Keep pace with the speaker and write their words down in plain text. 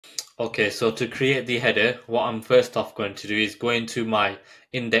Okay, so to create the header, what I'm first off going to do is go into my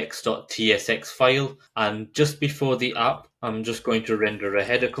index.tsx file, and just before the app, I'm just going to render a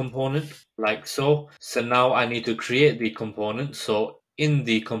header component like so. So now I need to create the component. So in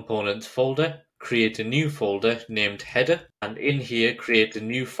the components folder, create a new folder named header, and in here create a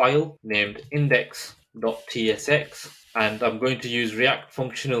new file named index.tsx, and I'm going to use React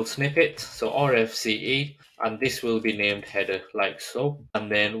functional snippet, so RFCE, and this will be named header like so.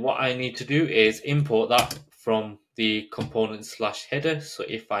 And then what I need to do is import that from the component slash header. So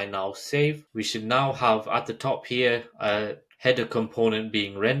if I now save, we should now have at the top here a header component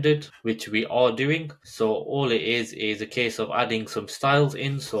being rendered, which we are doing. So all it is a case of adding some styles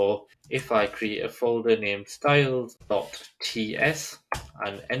in. So if I create a folder named styles.ts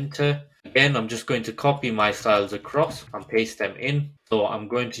and enter, again, I'm just going to copy my styles across and paste them in. So I'm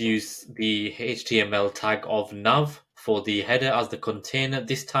going to use the HTML tag of nav for the header as the container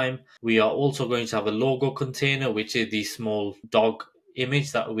this time. We are also going to have a logo container, which is the small dog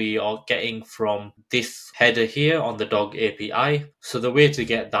image that we are getting from this header here on the dog API. So the way to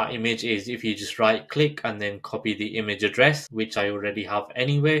get that image is if you just right click and then copy the image address, which I already have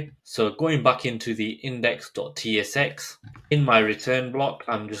anyway. So going back into the index.tsx, in my return block,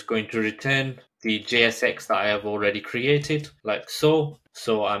 I'm just going to return the JSX that I have already created, like so.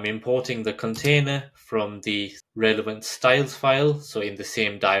 So I'm importing the container from the relevant styles file, so in the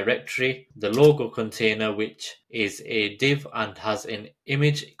same directory. The logo container, which is a div and has an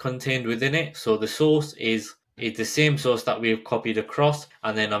image contained within it. So the source is the same source that we've copied across.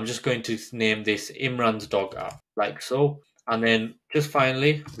 And then I'm just going to name this Imran's dog app, like so. And then just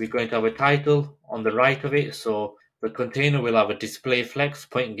finally, we're going to have a title on the right of it. So the container will have a display flex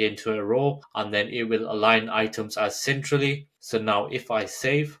pointing into a row, and then it will align items as centrally. So now if I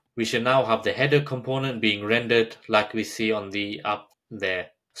save, we should now have the header component being rendered like we see on the app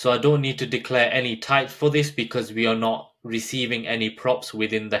there. So I don't need to declare any type for this because we are not receiving any props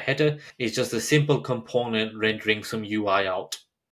within the header. It's just a simple component rendering some UI out.